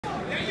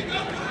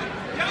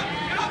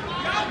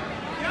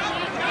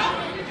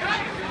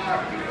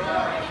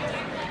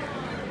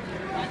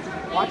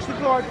Watch the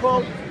guard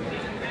pull.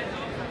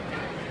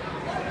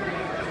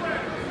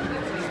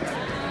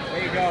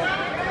 There you go.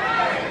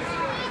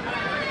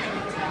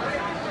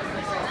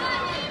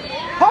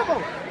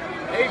 Pummel.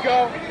 There you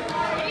go.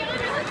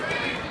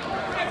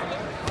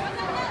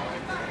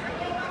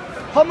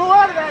 Pummel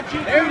out of that, G.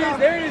 There it is,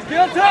 there it is.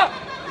 Get on top.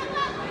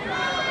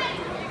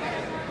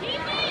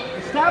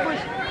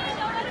 Establish.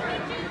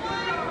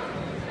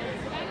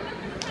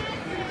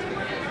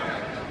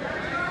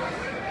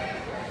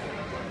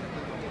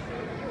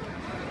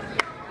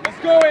 Let's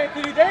go,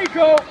 Anthony. There you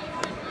go.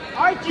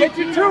 All right, Get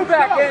your two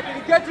back,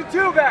 Anthony. Get your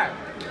two back.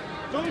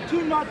 It's only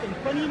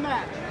 2-0. Plenty of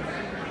match.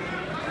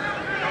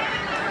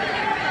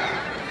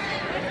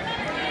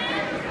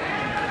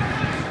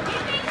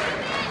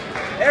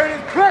 There it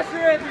is. Pressure,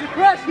 Anthony.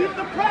 Pressure. Keep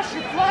the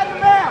pressure. Flatten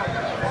them out.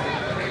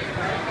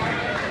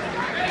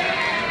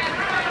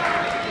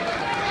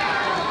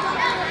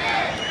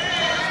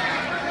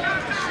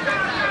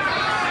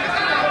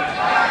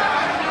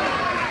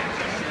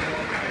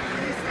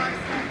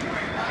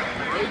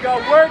 There you go.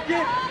 Work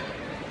it.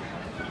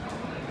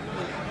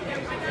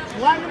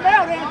 Flatten them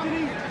out,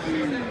 Anthony.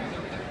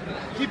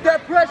 Keep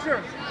that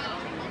pressure.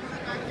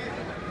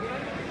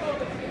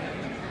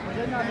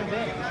 They're not in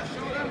bed.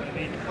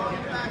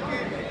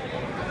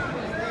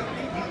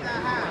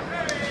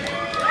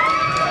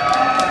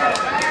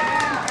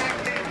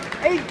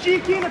 Hey, G.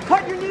 Kina,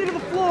 cut your knee to the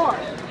floor.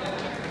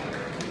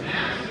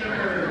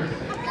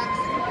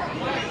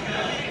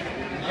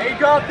 There you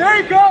go. There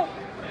you go.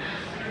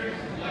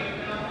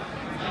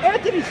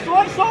 Anthony,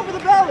 slice over the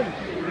belly.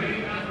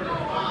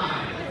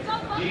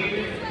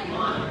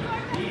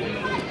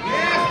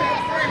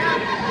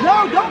 No,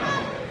 don't.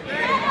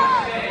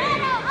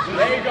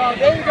 There you go.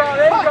 There you go.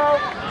 There you go.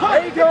 Cut.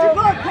 There you Get your go.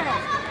 guard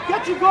pass.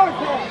 Get your guard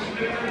pass.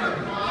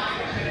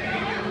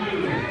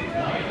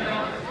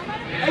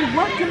 Hey,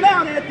 work him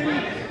out, Anthony.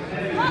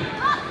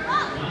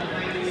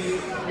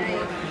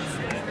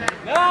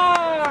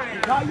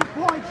 Nice. Got your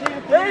points,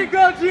 Anthony. There you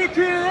go, GQ.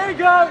 There you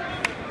go.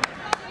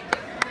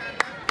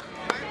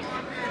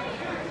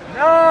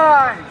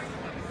 Nice.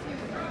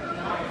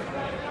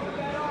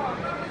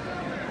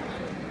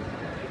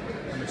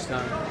 How much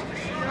time?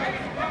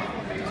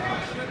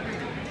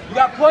 You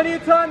got plenty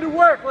of time to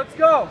work. Let's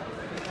go.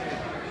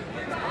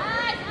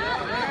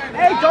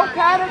 Hey, don't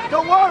panic.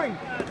 Don't worry.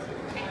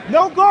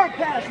 No guard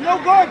pass. No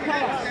guard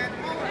pass.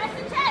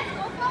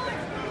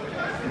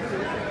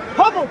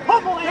 Pummel,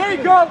 pummel, Anthony. There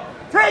you go.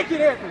 Take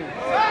it, Anthony.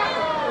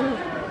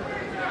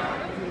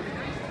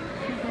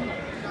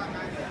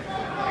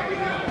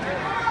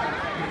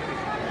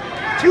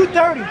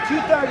 230,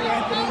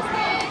 Anthony.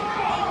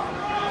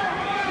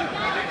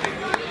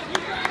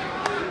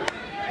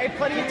 Hey,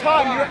 plenty of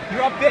time.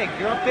 You're up big.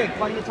 You're up big.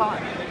 Plenty of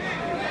time.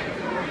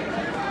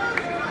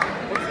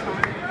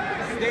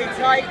 Stay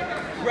tight.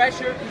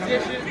 Pressure.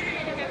 Position.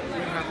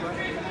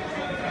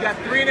 You got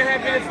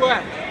 3.5 minutes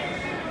left.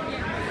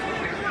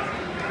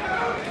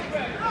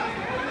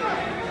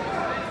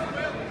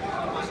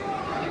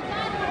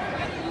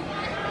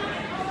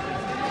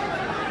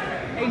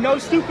 Hey, no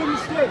stupid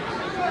mistakes.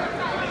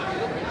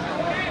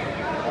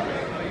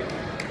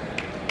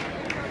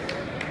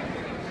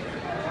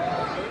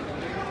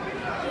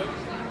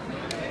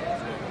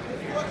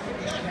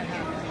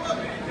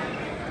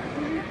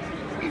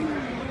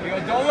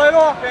 Don't let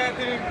off,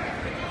 Anthony.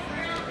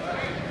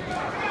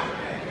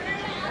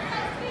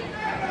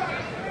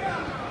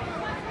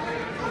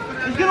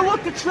 He's gonna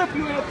look to trip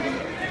you, Anthony.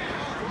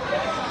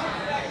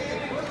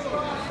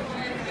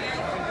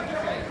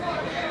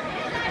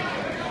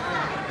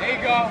 There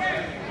you go.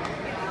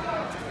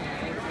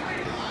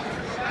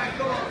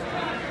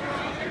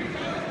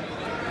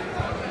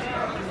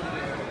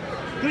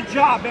 Good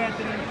job,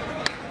 Anthony.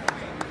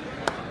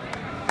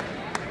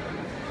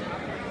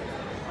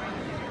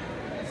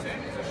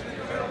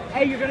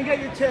 Hey, you're gonna get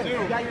your two.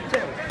 You got your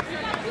two.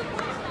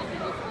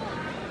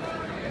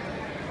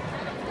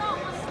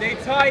 Stay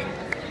tight.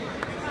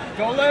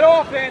 Don't let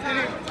off,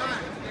 Anthony.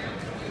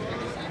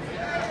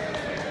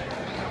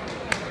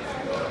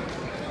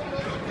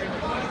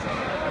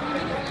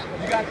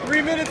 You got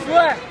 3 minutes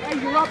left. Hey,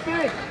 you're up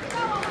big.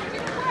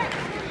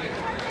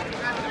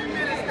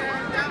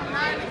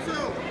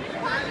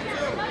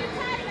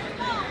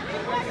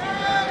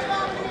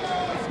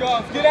 Let's go.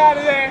 Let's get out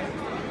of there.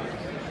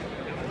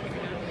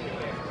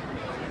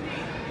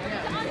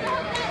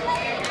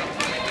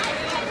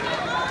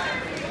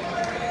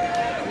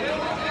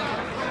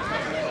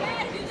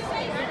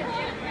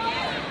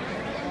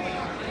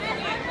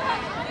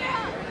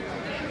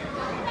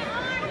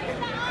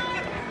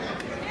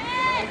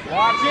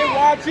 Watch it,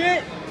 watch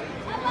it.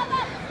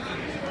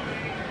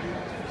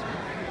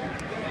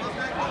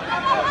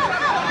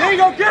 There you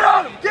go, get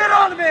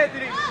on him,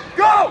 Anthony.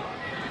 Go!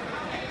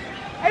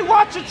 Hey,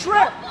 watch the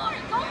trip.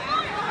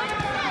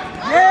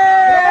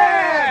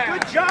 Yeah!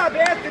 Good job,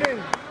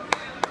 Anthony.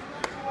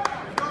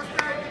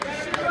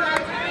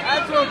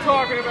 That's what I'm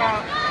talking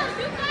about.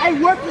 Hey,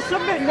 work to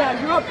submit now.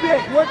 You're up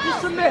big. Work to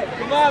submit.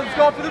 Come on, let's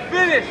go for the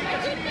finish.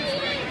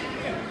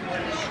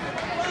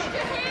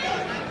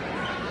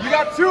 You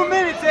got 2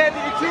 minutes,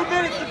 Anthony. 2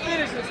 minutes to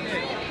finish this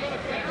thing.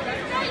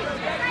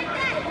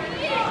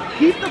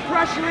 Keep the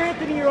pressure,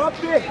 Anthony. You're up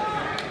big.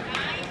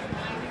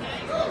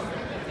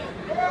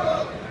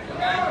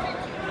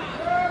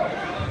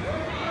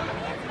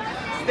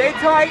 Stay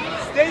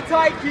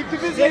tight, keep the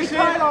position. Stay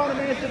tight on him,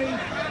 Anthony.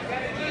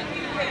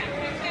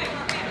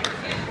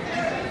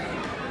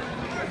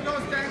 Let's go,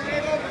 Stanley.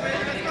 Ain't over,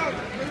 baby. Let's go.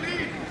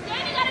 Release.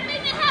 Danny got a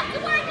minute half to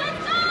work. Let's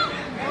go.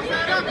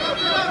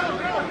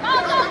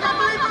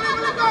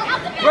 Go.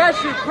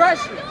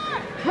 Pressure.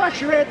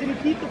 Pressure, Anthony.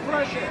 Keep the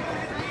pressure.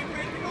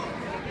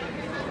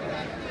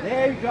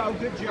 There you go.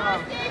 Good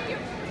job.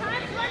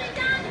 Time's running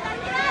down. You gotta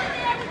get out of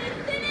there when you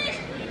finish.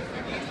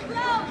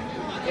 Slow.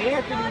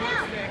 Anthony.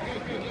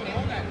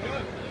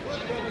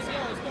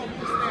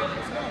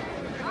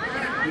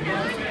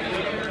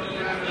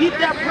 Keep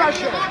that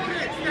pressure.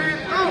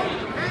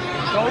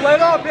 Don't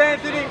let up,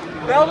 Anthony.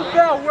 Bell to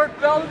bell. Work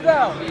bell to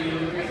bell.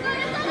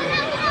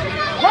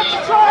 Watch the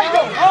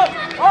triangle.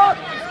 Up.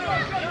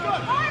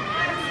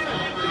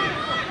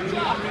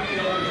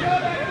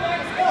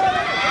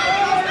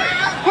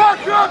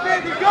 Cross up,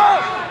 Anthony. Go.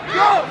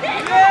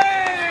 Yeah.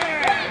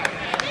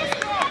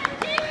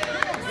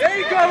 There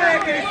you go,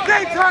 Anthony.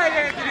 Stay tight,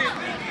 Anthony.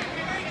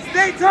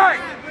 Stay tight.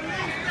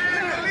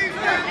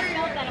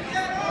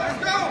 Let's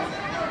go.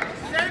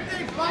 Same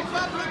thing. Bump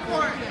up, look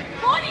for it.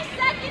 40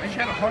 seconds. I just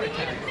had a heart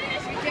attack.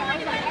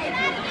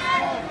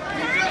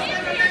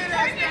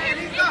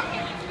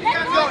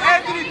 Go,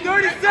 Anthony.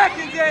 30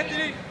 seconds,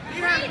 Anthony. He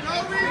has no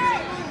reason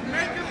to move.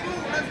 Make him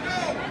move. Let's go.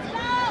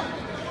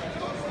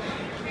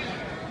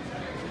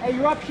 Hey,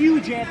 you're up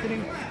huge,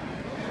 Anthony.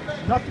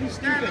 Nothing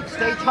stupid.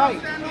 Stay tight.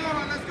 Stand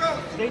on. Let's go.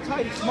 Stay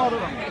tight and smother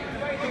him.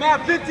 Come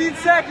on, 15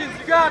 seconds.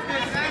 You got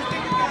this.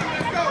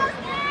 Let's go.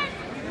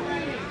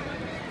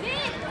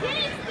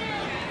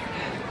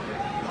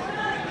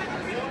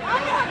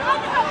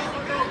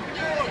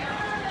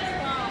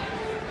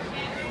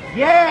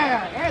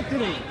 Yeah,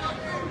 Anthony.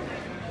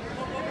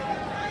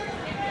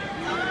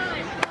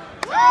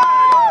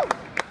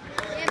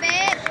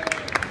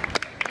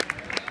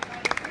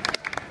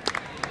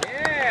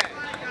 Yeah.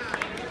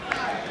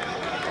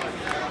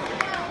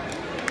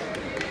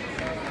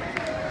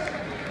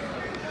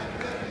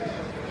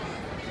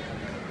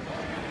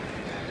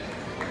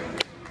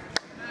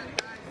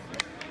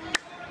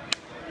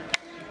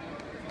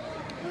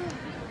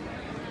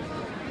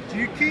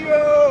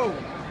 TCO.